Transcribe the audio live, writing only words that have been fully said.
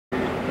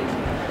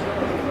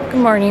Good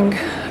morning.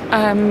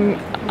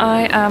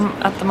 I am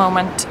at the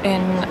moment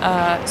in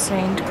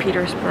St.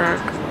 Petersburg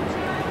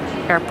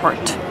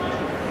airport.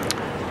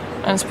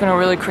 And it's been a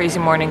really crazy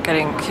morning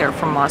getting here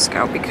from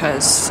Moscow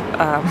because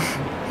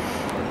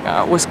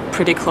I was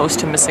pretty close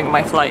to missing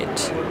my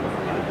flight.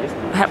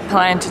 I had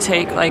planned to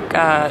take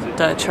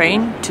the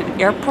train to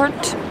the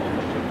airport,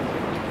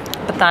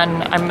 but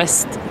then I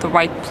missed the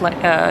right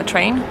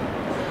train.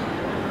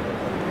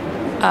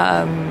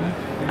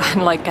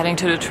 And getting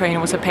to the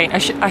train was a pain. I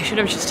should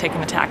have just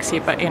taken a taxi,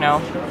 but you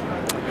know,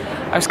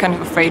 I was kind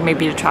of afraid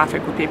maybe the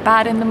traffic would be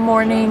bad in the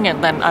morning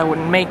and then I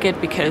wouldn't make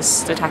it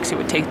because the taxi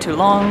would take too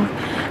long.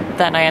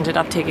 Then I ended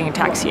up taking a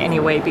taxi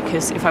anyway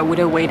because if I would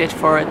have waited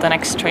for the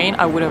next train,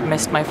 I would have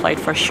missed my flight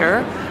for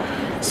sure.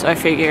 So I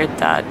figured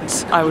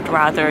that I would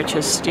rather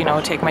just, you know,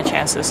 take my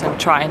chances and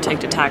try and take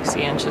the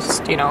taxi and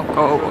just, you know,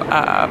 go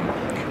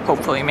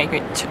hopefully make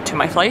it to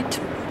my flight.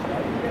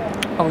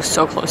 I was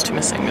so close to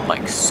missing it,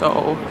 like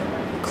so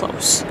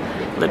close.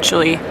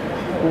 Literally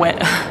when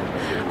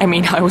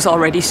I was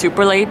already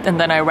super late and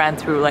then I ran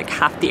through like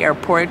half the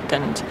airport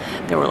and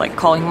they were like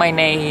calling my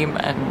name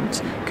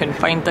and couldn't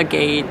find the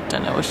gate,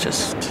 and I was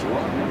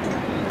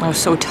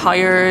so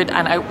tired,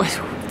 and I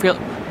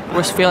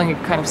was feeling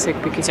kind of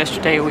sick because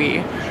yesterday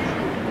we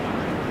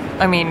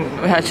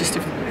had just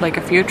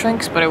a few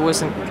drinks, but it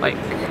wasn't like,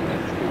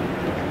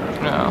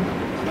 you know.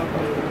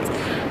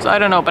 So I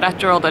don't know, but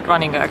after all that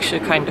running I actually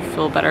kind of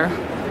feel better,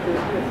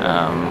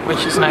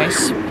 which is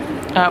nice.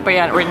 But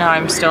yeah, right now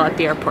I'm still at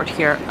the airport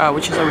here,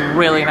 which is a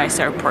really nice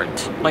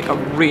airport, like a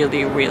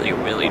really, really,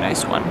 really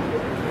nice one.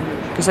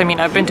 Because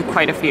I've been to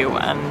quite a few,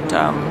 and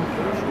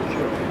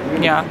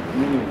yeah,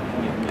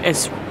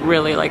 it's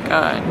really like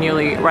a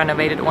newly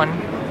renovated one.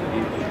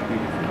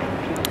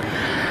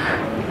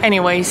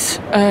 Anyways,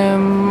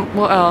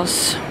 what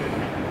else?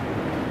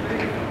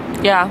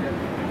 Yeah,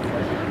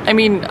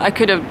 I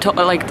could have told,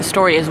 like, the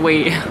story is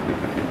way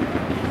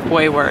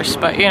worse,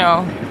 but you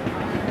know,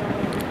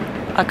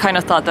 I kind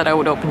of thought that I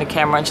would open the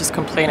camera and just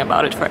complain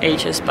about it for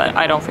ages, but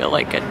I don't feel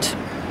like it.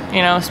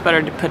 You know, it's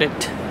better to put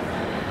it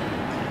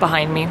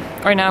behind me.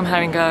 Right now I'm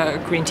having a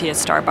green tea at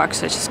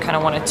Starbucks. I just kind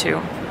of wanted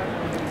to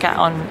get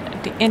on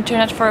the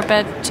internet for a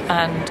bit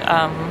and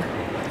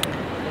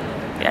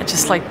yeah,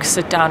 just like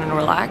sit down and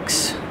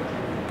relax.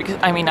 Because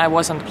I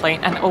was on the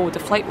plane, and oh, the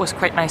flight was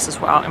quite nice as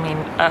well.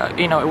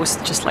 You know, it was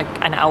just like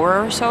an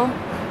hour or so,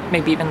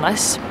 maybe even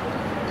less.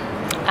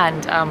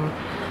 And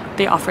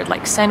they offered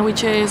like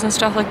sandwiches and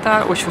stuff like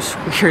that, which was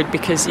weird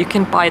because you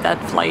can buy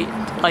that flight,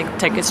 like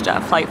tickets to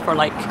that flight for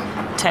like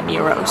 10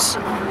 euros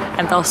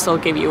and they'll still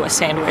give you a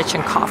sandwich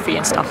and coffee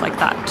and stuff like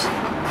that.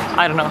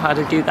 I don't know how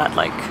to do that,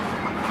 like,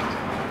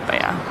 but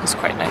yeah, it's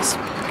quite nice.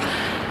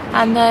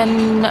 And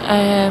then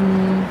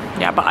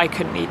yeah, but I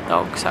couldn't eat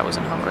though because I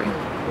wasn't hungry.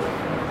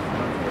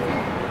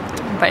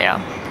 But yeah,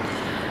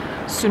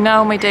 so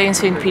now my day in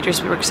St.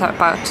 Petersburg is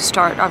about to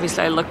start.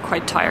 Obviously I look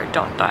quite tired,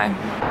 don't I?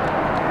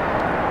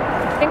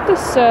 I think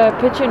this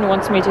pigeon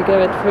wants me to give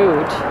it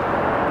food.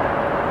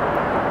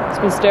 It's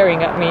been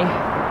staring at me.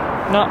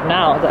 Not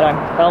now that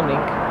I'm filming.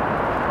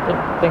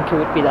 Didn't think it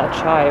would be that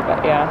shy,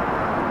 but yeah.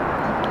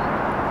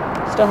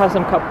 Still have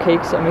some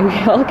cupcakes, so maybe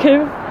I'll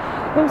give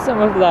him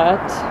some of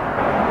that.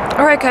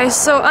 Alright guys,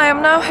 so I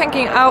am now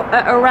hanging out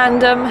at a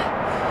random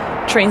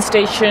train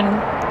station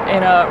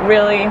in a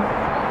really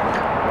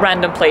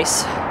random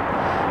place.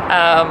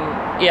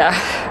 Yeah.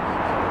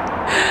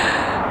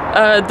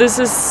 This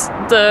is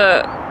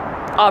the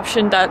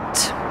option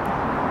that,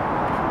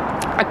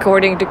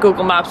 according to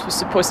Google Maps, was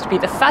supposed to be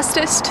the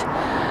fastest.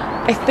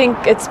 I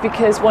think it's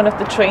because one of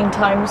the train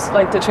times,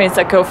 like the trains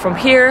that go from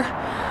here,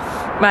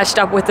 matched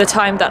up with the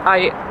time that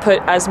I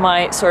put as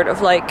my sort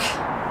of like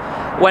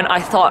when I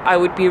thought I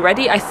would be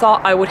ready. I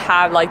thought I would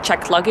have like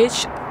checked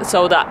luggage,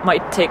 so that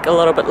might take a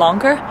little bit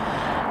longer.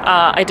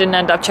 I didn't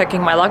end up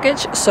checking my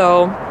luggage,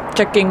 so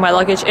checking my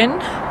luggage in,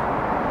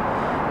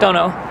 don't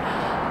know.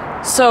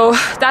 So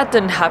that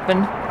didn't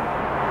happen.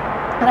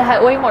 And I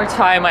had way more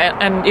time,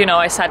 and you know,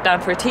 I sat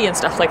down for tea and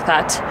stuff like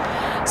that.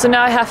 So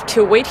now I have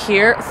to wait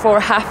here for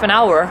half an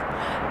hour.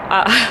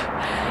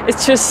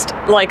 It's just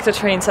like the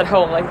trains at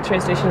home, like the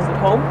train stations at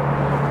home.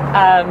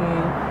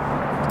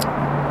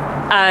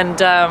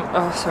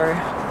 Oh, sorry.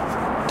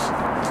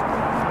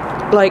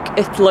 Like,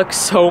 it looks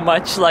so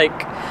much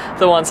like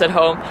the ones at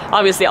home.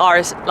 Obviously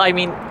ours,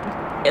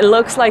 it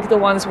looks like the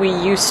ones we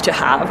used to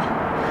have.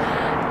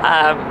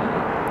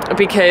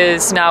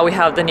 Because now we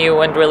have the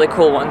new and really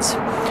cool ones.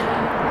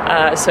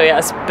 So yeah,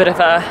 it's a bit of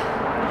a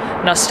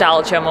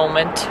nostalgia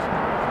moment.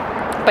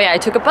 But yeah, I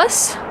took a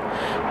bus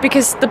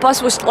because the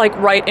bus was like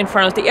right in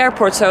front of the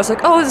airport, so I was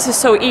like, oh, this is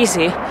so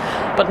easy.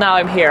 But now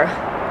I'm here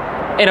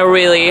in a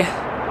really,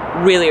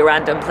 really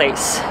random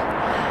place.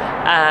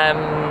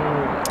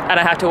 And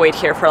I have to wait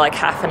here for like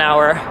half an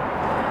hour.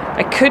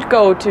 I could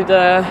go to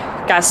the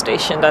gas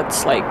station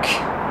that's like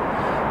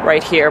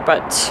right here,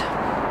 but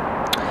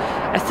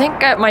I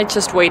think I might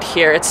just wait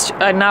here. It's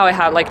now I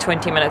have like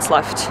 20 minutes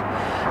left.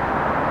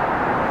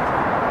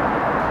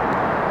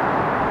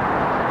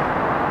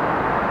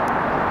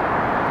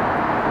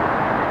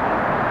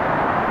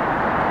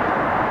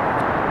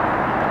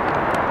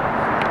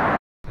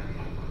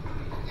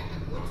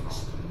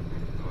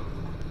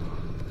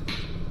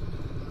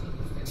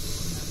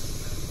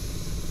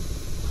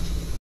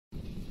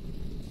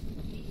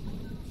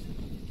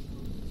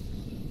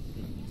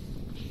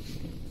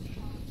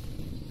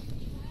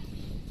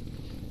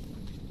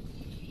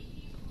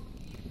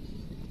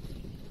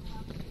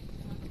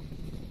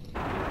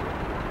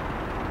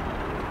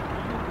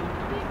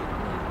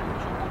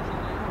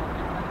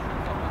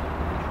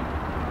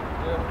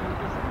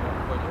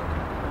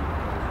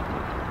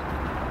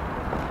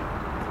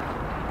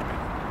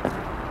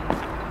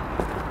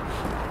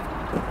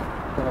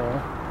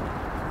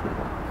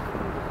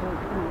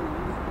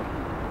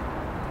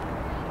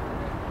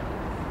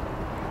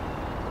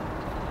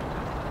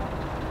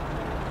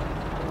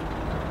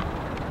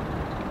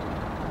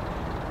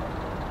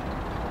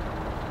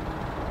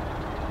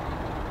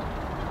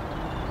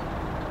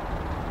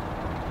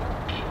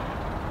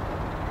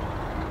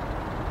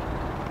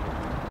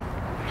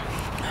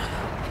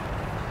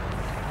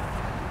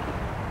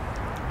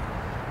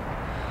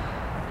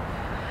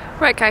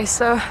 Right guys,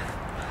 so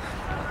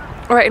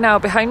right now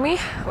behind me,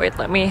 wait,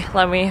 let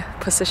me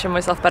position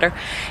myself better.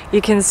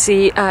 You can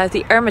see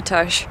the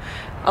Hermitage.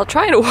 I'll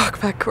try to walk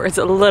backwards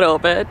a little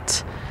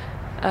bit.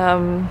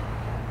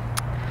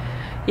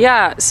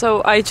 Yeah,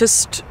 so I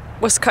just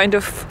was kind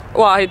of,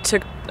 well, I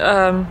took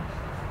got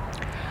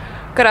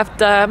off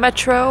the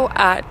metro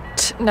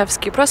at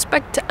Nevsky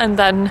Prospect and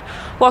then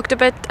walked a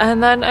bit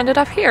and then ended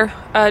up here.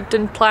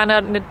 Didn't plan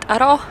on it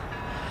at all,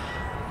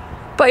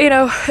 but you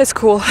know, it's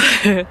cool.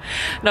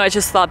 No, I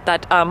just thought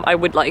that I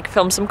would like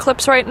film some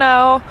clips right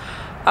now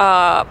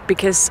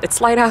because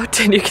it's light out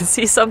and you can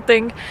see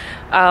something.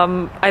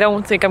 I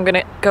don't think I'm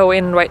gonna go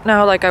in right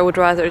now. Like, I would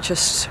rather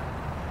just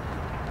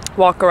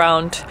walk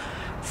around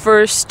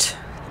first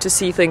to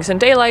see things in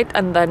daylight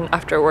and then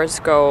afterwards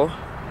go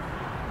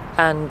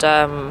and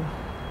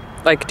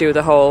like do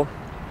the whole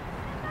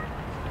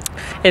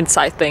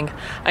inside thing.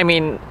 I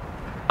mean,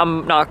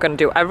 I'm not gonna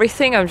do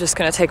everything, I'm just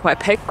gonna take my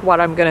pick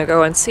what I'm gonna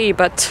go and see,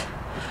 but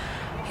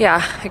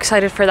yeah,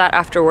 excited for that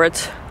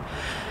afterwards.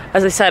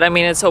 As I said, I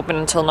mean, it's open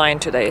until 9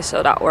 today,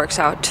 so that works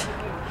out.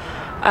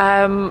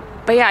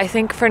 But yeah, I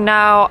think for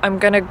now I'm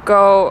gonna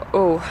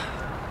go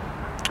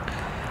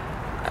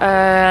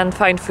and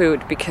find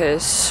food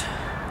because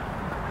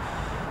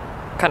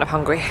I'm kind of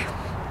hungry.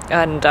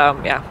 And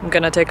yeah, I'm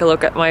gonna take a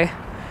look at my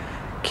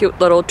cute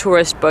little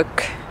tourist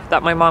book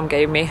that my mom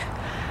gave me,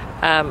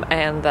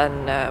 and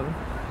then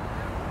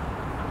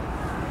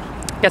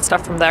get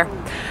stuff from there.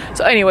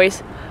 So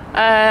anyways,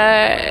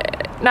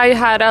 now you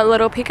had a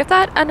little peek at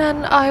that, and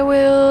then I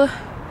will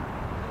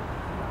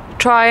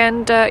try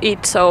and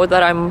eat so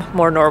that I'm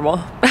more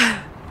normal.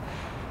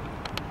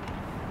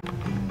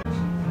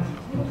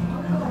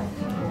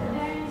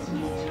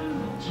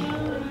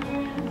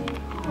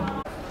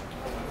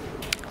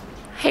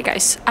 Hey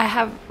guys, I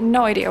have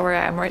no idea where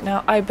I am right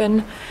now. I've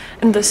been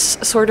in this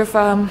sort of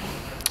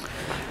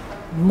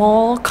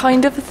mall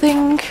kind of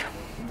thing.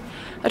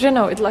 I don't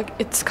know,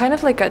 it's kind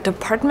of like a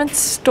department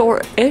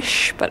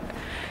store-ish, but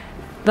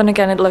then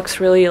again it looks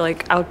really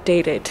like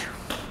outdated.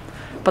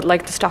 But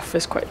like the stuff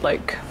is quite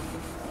like,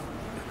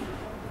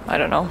 I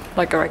don't know,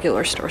 like a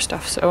regular store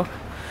stuff, so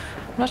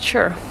I'm not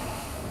sure.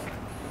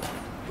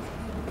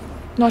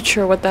 Not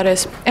sure what that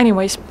is.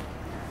 Anyways,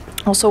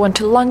 also went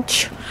to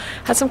lunch,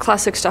 had some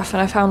classic stuff,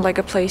 and I found like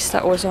a place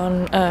that was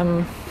on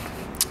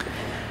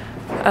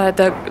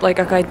like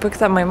a guidebook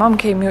that my mom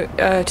came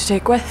to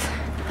take with,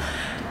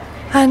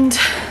 and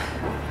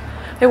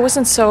it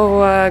wasn't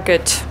so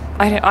good.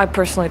 I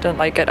personally didn't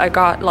like it. I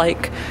got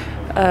like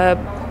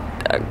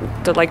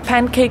the like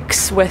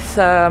pancakes with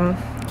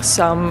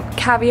some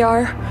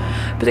caviar,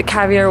 but the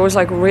caviar was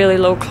like really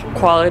low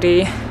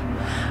quality.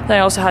 Then I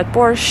also had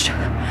borscht.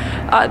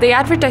 They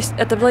advertised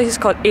at the place is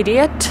called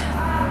Idiot.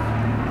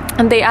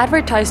 And they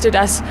advertised it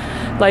as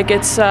like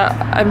it's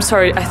I'm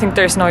sorry, I think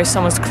there's noise,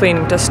 someone's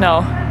cleaning the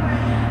snow,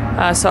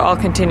 so I'll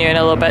continue in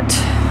a little bit.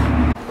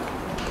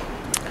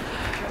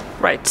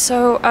 Right,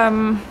 so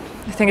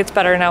I think it's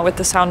better now with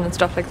the sound and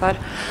stuff like that.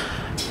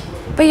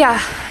 But yeah,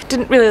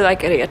 didn't really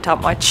like it that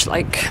much.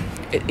 Like,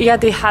 yeah,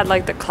 they had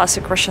like the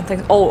classic Russian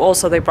thing. Oh,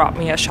 also they brought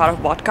me a shot of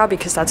vodka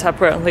because that's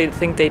apparently the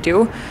thing they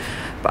do,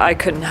 but I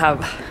couldn't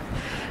have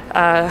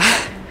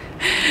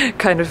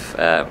kind of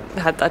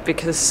had that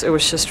because it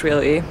was just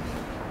really,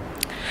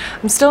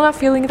 I'm still not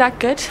feeling that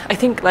good. I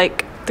think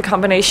like the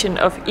combination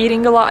of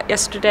eating a lot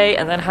yesterday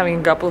and then having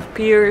a couple of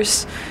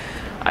beers,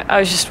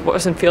 I just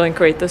wasn't feeling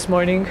great this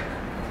morning.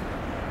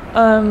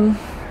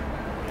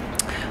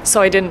 So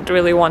I didn't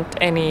really want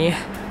any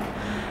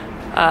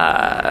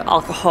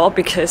alcohol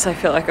because I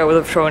feel like I would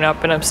have thrown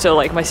up, and I'm still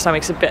like, my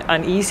stomach's a bit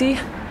uneasy,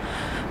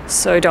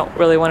 so I don't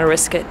really want to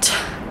risk it.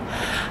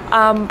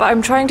 But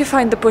I'm trying to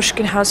find the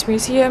Pushkin House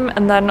Museum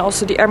and then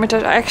also the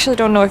Hermitage. I actually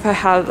don't know if I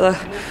have the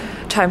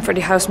time for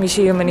the House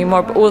Museum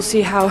anymore, but we'll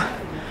see how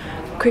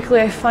quickly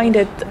I find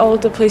it. All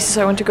the places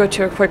I want to go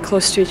to are quite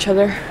close to each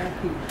other,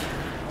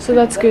 so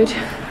that's good.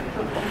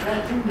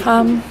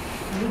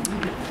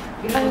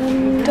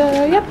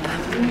 Yep,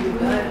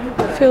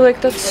 I feel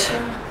like that's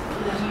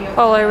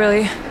all I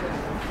really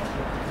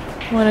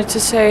wanted to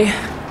say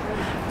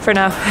for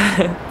now.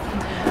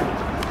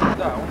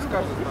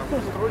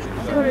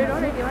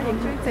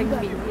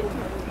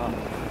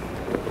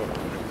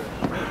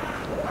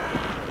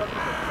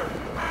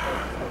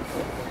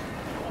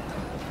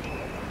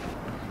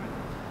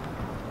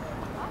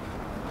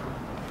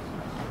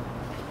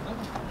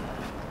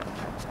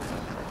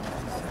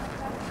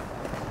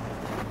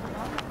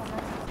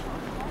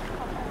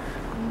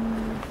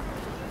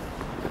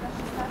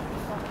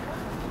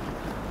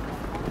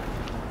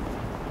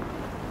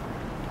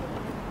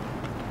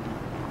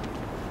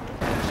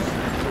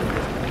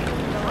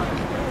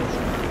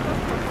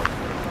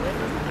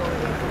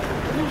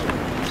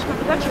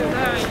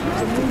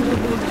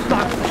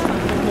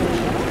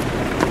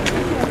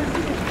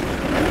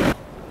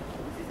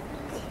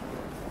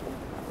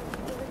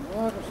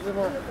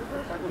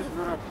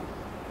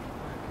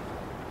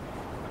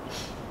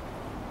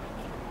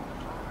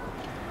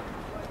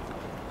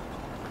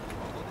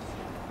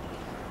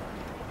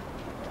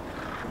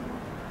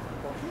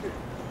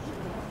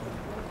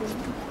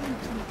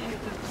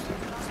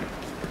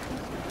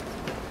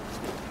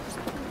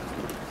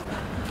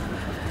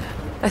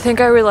 I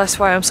think I realized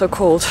why I'm so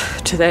cold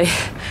today.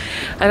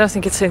 I don't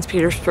think it's St.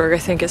 Petersburg. I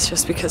think it's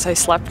just because I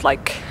slept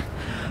like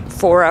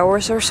 4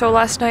 hours or so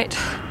last night.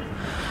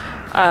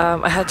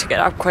 I had to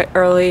get up quite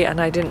early and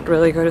I didn't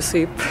really go to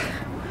sleep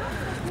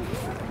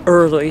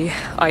early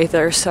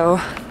either, so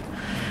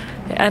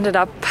it ended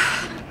up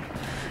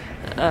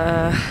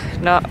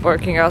not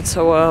working out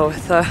so well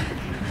with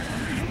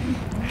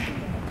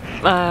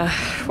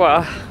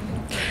well,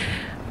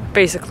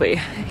 basically,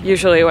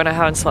 usually when I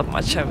haven't slept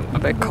much I'm a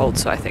bit cold,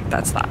 so I think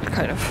that's that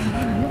kind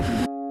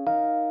of.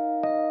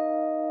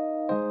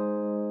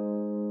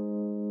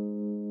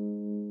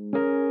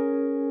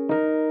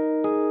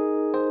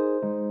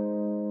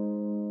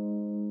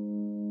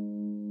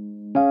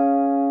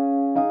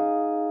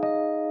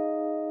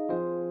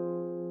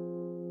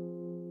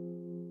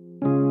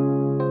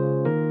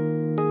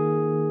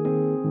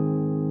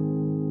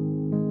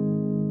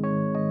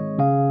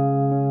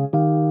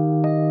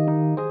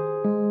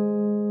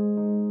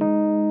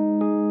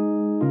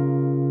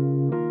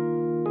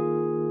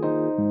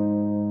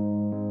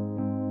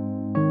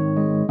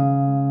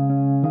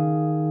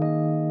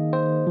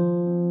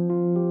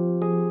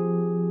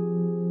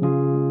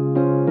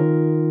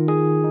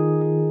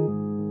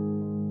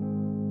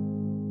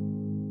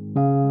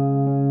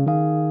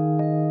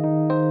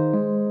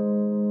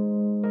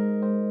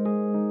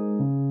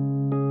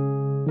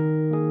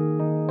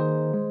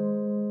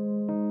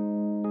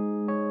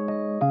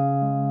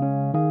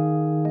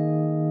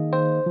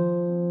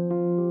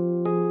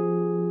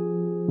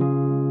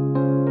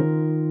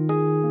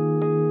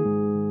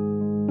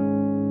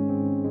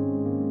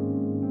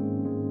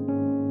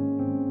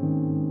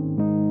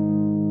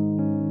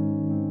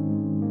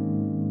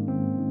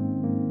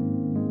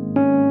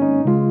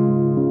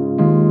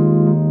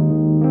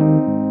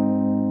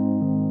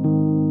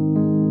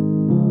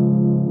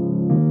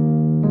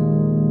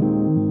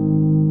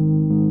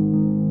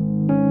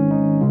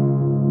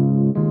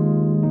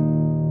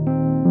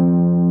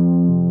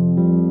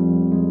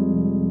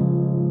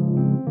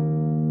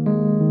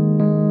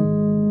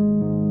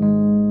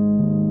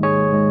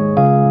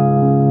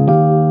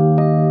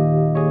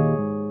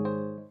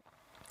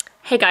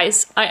 Hey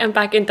guys, I am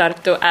back in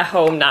Tartu at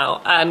home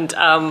now, and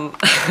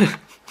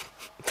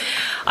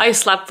I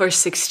slept for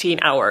 16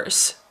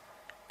 hours.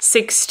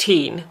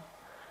 16.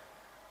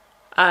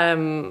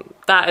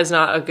 That is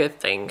not a good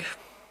thing.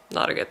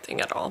 Not a good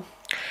thing at all.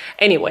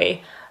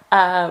 Anyway,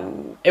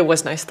 it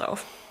was nice though.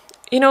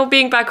 You know,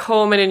 being back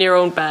home and in your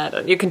own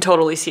bed, you can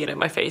totally see it in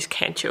my face,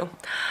 can't you?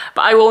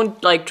 But I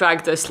won't like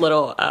drag this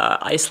little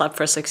I slept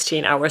for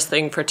 16 hours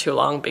thing for too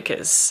long,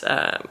 because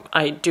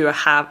I do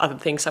have other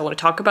things I want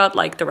to talk about,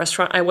 like the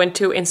restaurant I went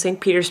to in St.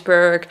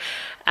 Petersburg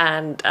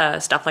and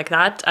stuff like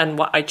that, and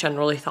what I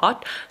generally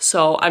thought.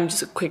 So I'm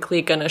just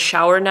quickly gonna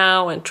shower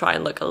now and try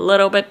and look a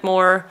little bit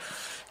more,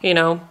 you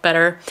know,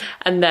 better.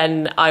 And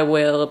then I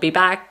will be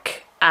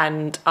back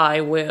and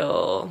I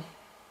will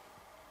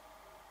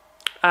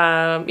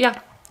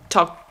yeah,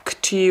 talk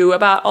to you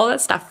about all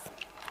that stuff.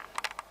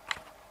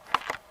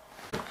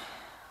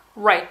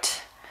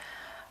 Right.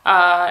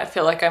 I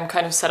feel like I'm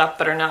kind of set up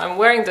better now. I'm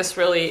wearing this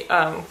really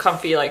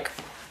comfy, like,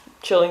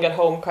 chilling at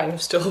home kind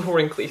of still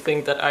wrinkly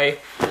thing that I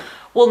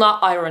will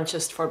not iron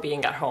just for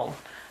being at home.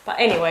 But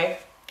anyway,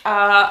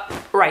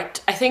 right.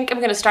 I think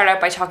I'm gonna start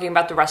out by talking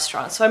about the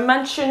restaurant. So I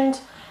mentioned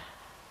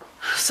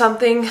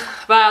something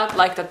about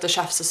like that the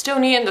chef's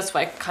Estonian, that's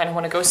why I kind of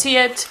want to go see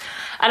it.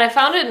 And I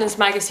found it in this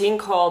magazine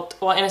called,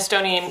 well, in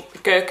Estonian,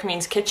 Köök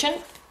means kitchen.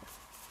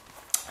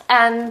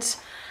 And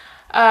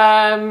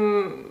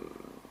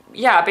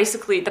yeah,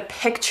 basically the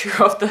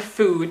picture of the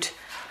food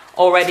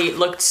already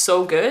looked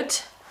so good.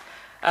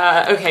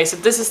 Okay, so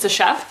this is the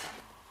chef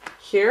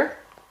here.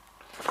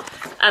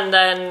 And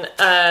then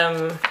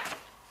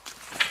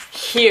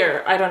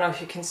here, I don't know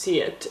if you can see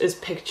it, is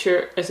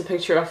a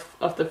picture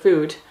of the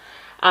food.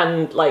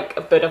 And like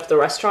a bit of the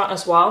restaurant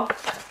as well.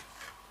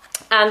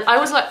 And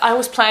I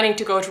was planning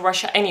to go to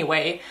Russia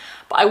anyway,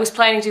 but I was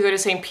planning to go to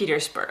St.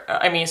 Petersburg.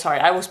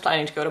 I was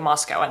planning to go to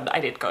Moscow, and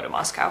I did go to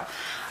Moscow.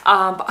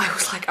 But I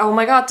was like, oh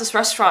my god, this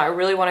restaurant, I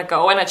really want to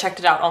go. And I checked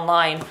it out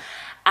online.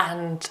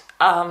 And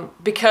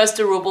because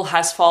the ruble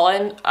has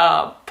fallen,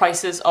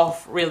 prices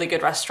of really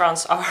good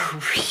restaurants are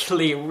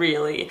really,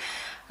 really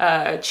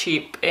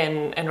cheap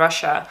in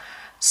Russia.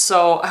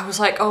 So I was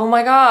like, oh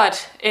my god,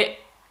 it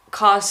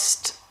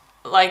cost,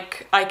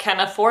 like, I can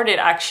afford it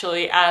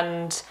actually,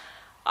 and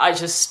I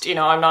just, you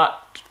know, I'm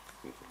not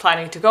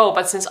planning to go.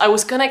 But since I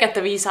was gonna get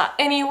the visa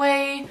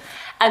anyway,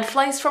 and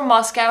flights from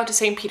Moscow to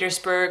St.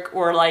 Petersburg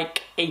were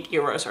like 8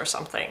 euros or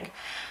something.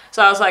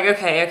 So I was like,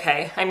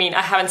 okay. I mean,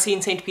 I haven't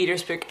seen St.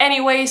 Petersburg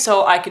anyway,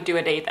 so I could do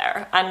a day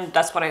there. And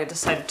that's what I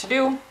decided to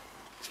do.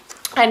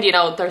 And you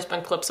know, there's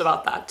been clips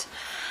about that.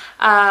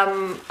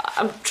 I'm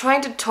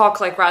trying to talk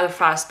like rather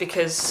fast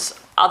because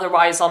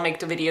otherwise I'll make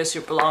the video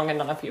super long and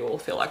none of you will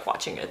feel like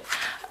watching it.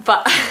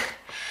 But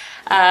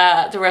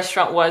the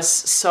restaurant was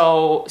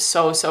so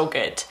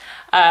good.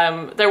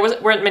 There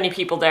weren't many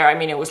people there. I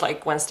mean, it was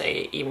like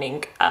Wednesday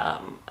evening,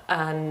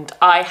 and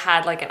I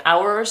had like an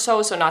hour or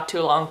so, so not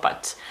too long,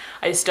 but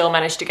I still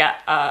managed to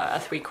get a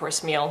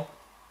 3-course meal.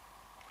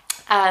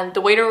 And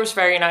the waiter was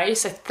very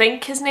nice. I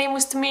think his name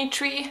was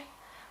Dimitri.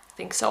 I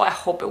think so. I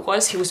hope it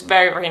was. He was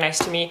very, very nice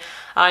to me,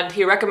 and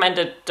he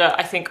recommended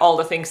I think all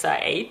the things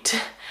that I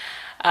ate.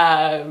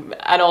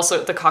 And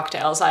also the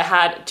cocktails. I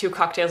had 2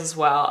 cocktails as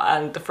well,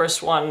 and the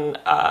first one,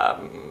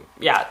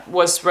 yeah,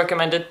 was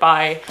recommended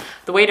by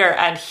the waiter,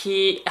 and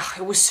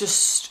it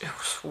was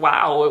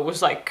wow, it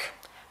was like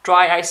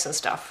dry ice and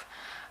stuff.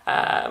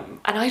 And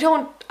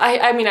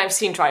I mean, I've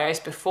seen dry ice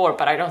before,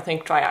 but I don't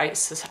think dry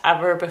ice has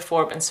ever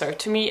before been served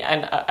to me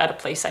and at a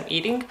place I'm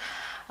eating.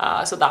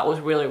 So that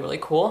was really, really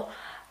cool.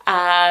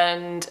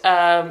 And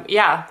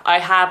yeah, I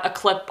have a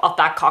clip of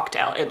that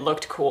cocktail. It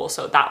looked cool,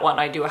 so that one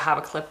I do have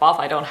a clip of.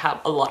 I don't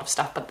have a lot of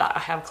stuff, but that I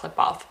have a clip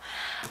of,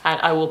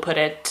 and I will put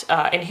it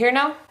in here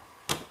now.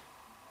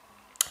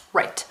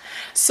 Right,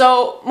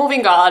 so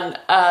moving on,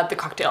 the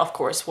cocktail of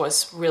course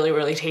was really,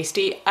 really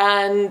tasty,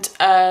 and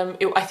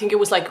I think it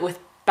was like with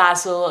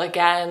basil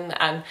again,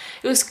 and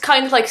it was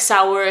kind of like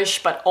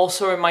sourish, but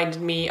also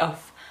reminded me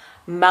of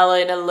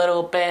melon a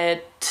little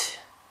bit.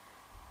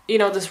 You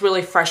know, this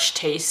really fresh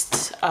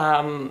taste.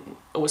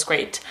 It was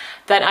great.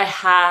 Then I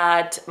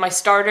had, my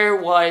starter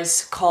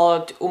was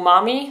called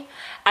umami,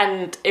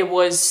 and it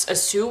was a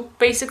soup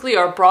basically,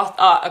 or a broth,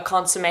 a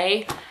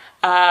consomme,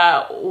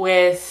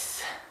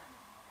 with,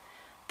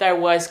 there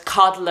was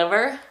cod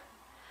liver,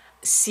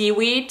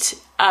 seaweed,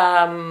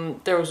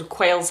 there was a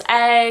quail's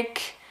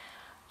egg,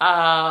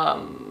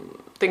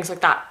 things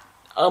like that.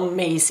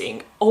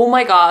 Amazing. Oh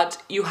my god,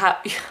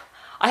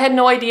 I had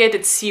no idea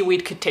that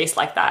seaweed could taste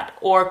like that,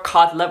 or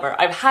cod liver.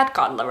 I've had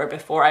cod liver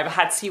before, I've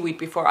had seaweed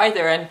before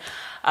either, and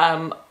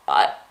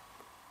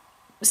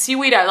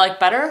seaweed I like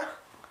better,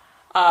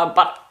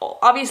 but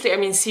obviously, I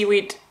mean,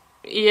 seaweed,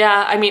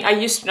 yeah, I mean, I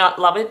used to not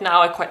love it,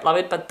 now I quite love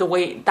it, but the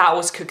way that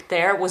was cooked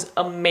there was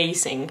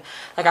amazing.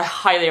 Like, I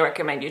highly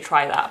recommend you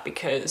try that,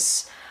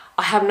 because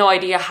I have no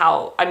idea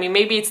how, I mean,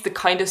 maybe it's the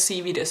kind of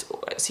seaweed as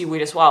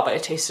well, but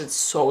it tasted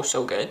so,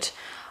 so good.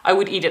 I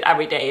would eat it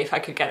every day if I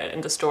could get it in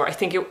the store. I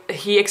think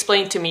he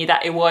explained to me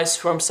that it was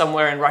from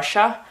somewhere in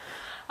Russia,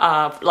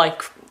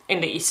 like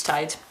in the east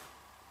side.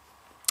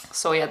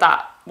 So yeah,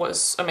 that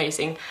was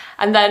amazing.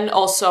 And then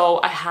also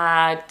I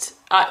had,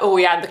 oh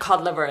yeah, the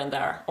cod liver in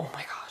there. Oh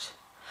my god.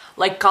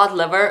 Like cod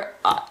liver,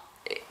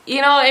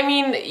 you know, I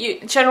mean, you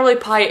generally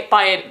buy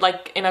it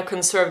like in a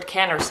conserved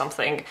can or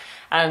something,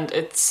 and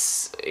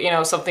it's, you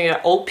know, something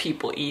that old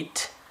people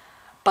eat.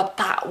 But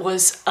that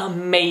was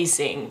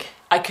amazing.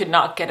 I could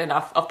not get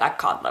enough of that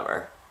cod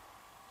liver.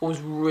 It was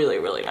really,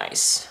 really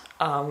nice.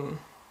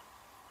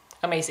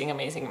 Amazing,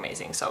 amazing,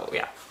 amazing. So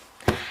yeah.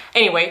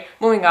 Anyway,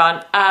 moving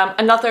on.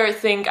 Another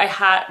thing I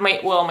had,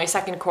 my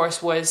second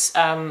course was,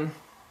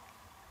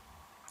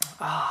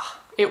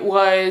 it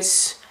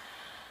was,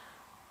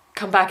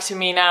 come back to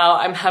me now,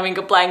 I'm having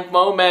a blank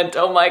moment,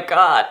 oh my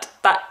god.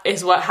 That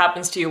is what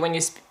happens to you when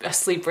you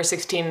sleep for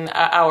 16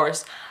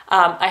 hours.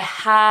 I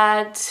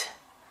had,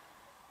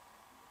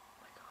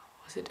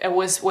 it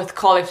was with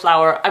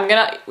cauliflower. I'm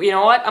gonna, you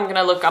know what? I'm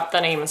gonna look up the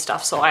name and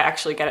stuff so I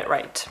actually get it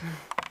right.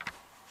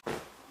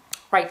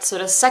 Right, so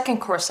the second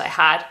course I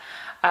had,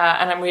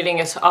 and I'm reading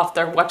it off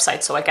their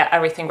website so I get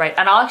everything right.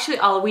 And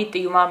I'll read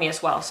the umami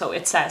as well. So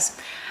it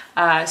says,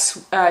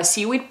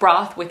 seaweed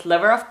broth with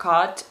liver of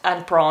cod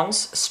and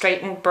prawns,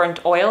 straightened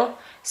burnt oil,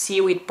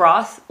 seaweed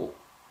broth,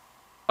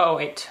 oh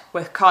wait,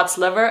 with cod's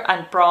liver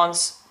and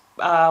prawns,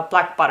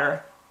 black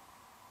butter.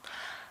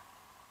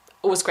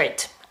 It was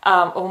great.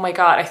 Oh my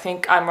god, I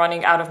think I'm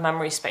running out of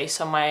memory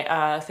space on my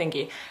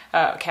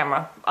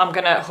camera. I'm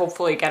gonna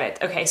hopefully get it.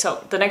 Okay,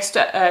 so the next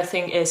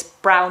thing is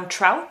brown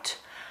trout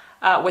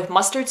with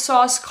mustard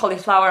sauce,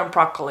 cauliflower and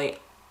broccoli.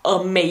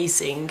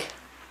 Amazing.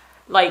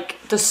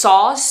 Like, the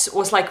sauce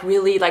was like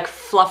really like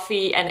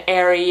fluffy and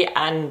airy,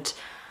 and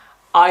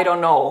I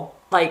don't know,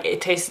 like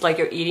it tasted like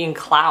you're eating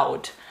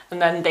cloud.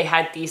 And then they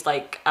had these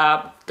like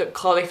the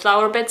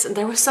cauliflower bits, and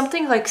there was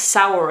something like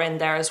sour in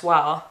there as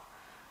well.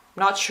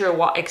 Not sure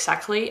what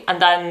exactly.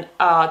 And then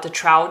the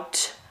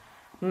trout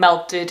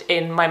melted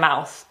in my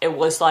mouth. It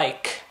was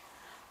like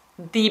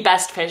the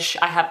best fish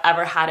I have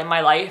ever had in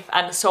my life.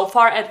 And so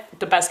far,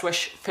 the best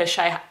fish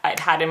I'd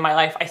had in my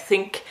life, I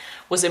think,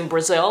 was in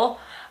Brazil.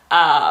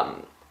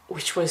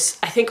 Which was,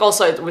 I think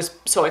also it was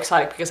so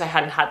exciting because I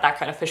hadn't had that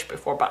kind of fish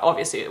before, but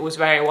obviously it was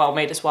very well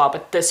made as well.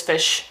 But this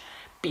fish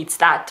beats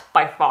that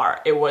by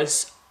far. It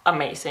was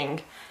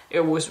amazing.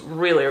 It was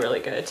really,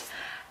 really good.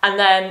 And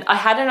then I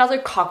had another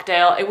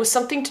cocktail. It was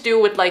something to do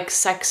with like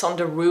sex on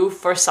the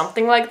roof or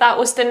something like that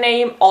was the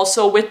name.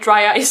 Also with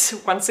dry ice,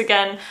 once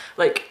again,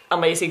 like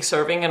amazing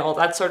serving and all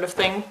that sort of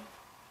thing.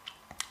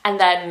 And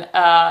then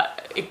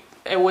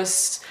it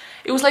was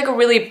like a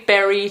really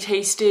berry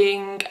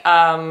tasting,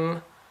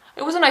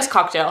 it was a nice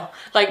cocktail.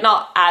 Like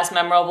not as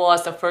memorable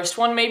as the first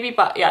one maybe,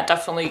 but yeah,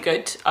 definitely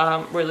good.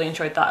 Really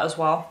enjoyed that as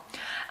well.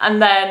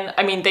 And then,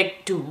 I mean, they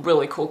do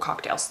really cool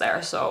cocktails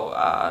there.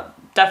 So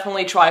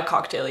definitely try a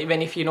cocktail,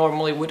 even if you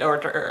normally would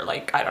order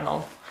like, I don't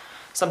know,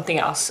 something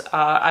else.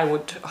 I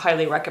would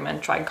highly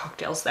recommend trying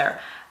cocktails there.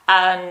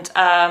 And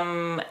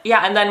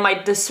yeah, and then my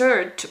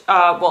dessert,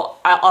 well,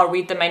 I'll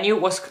read the menu,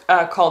 was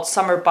called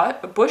Summer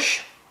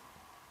Bush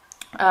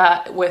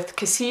with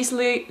cassis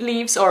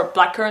leaves or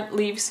blackcurrant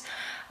leaves,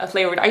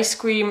 flavored ice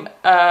cream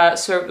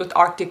served with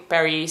Arctic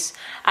berries.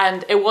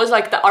 And it was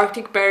like the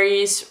Arctic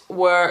berries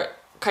were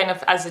kind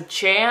of as a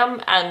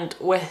jam and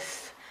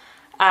with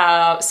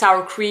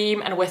sour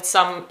cream and with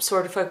some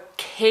sort of a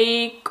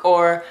cake,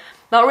 or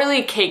not really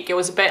a cake, it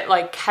was a bit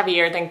like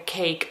heavier than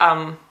cake.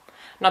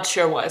 Not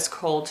sure what it's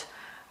called.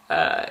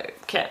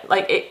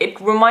 It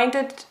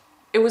reminded,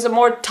 it was a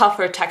more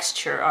tougher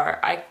texture, or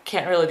I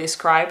can't really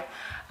describe.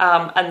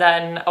 And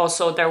then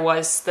also there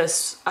was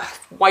this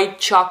white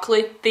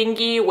chocolate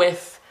thingy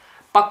with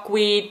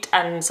buckwheat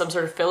and some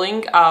sort of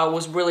filling.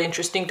 Was really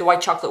interesting. The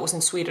white chocolate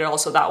wasn't sweet at all,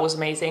 so that was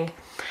amazing.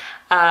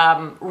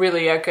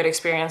 Really a good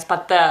experience.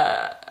 But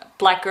the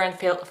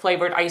blackcurrant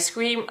flavored ice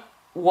cream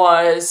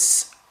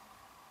was,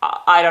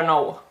 I don't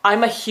know.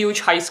 I'm a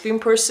huge ice cream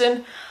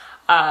person.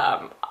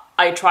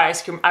 I try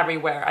ice cream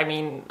everywhere. I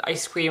mean,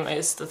 ice cream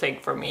is the thing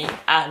for me.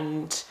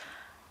 And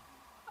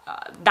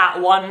that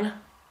one,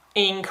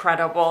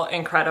 incredible,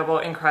 incredible,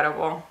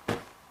 incredible.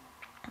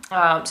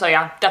 So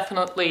yeah,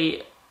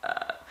 definitely.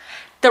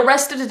 The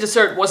rest of the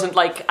dessert wasn't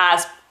like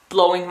as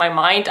blowing my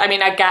mind. I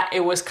mean, I get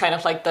it was kind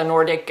of like the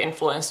Nordic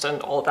influenced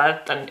and all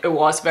that, and it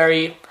was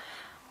very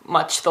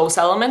much those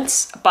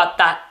elements, but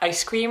that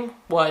ice cream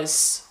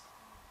was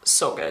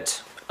so good.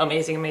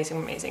 Amazing, amazing,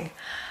 amazing.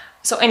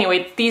 So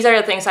anyway, these are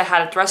the things I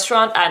had at the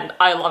restaurant, and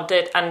I loved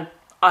it, and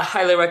I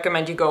highly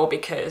recommend you go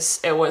because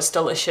it was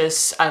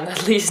delicious. And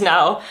at least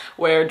now,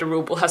 where the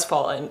ruble has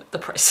fallen, the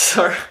prices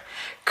are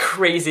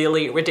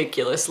crazily,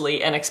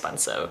 ridiculously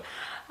inexpensive.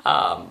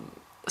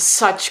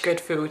 Such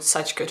good food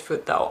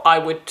though. I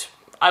would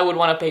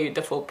want to pay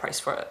the full price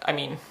for it. I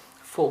mean,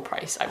 full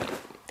price. I mean,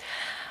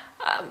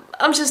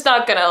 I'm just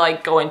not gonna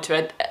like go into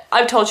it.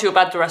 I've told you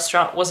about the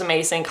restaurant, it was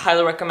amazing,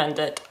 highly recommend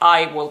it.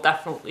 I will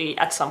definitely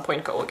at some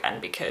point go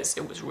again because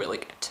it was really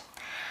good.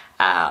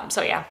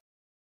 So yeah,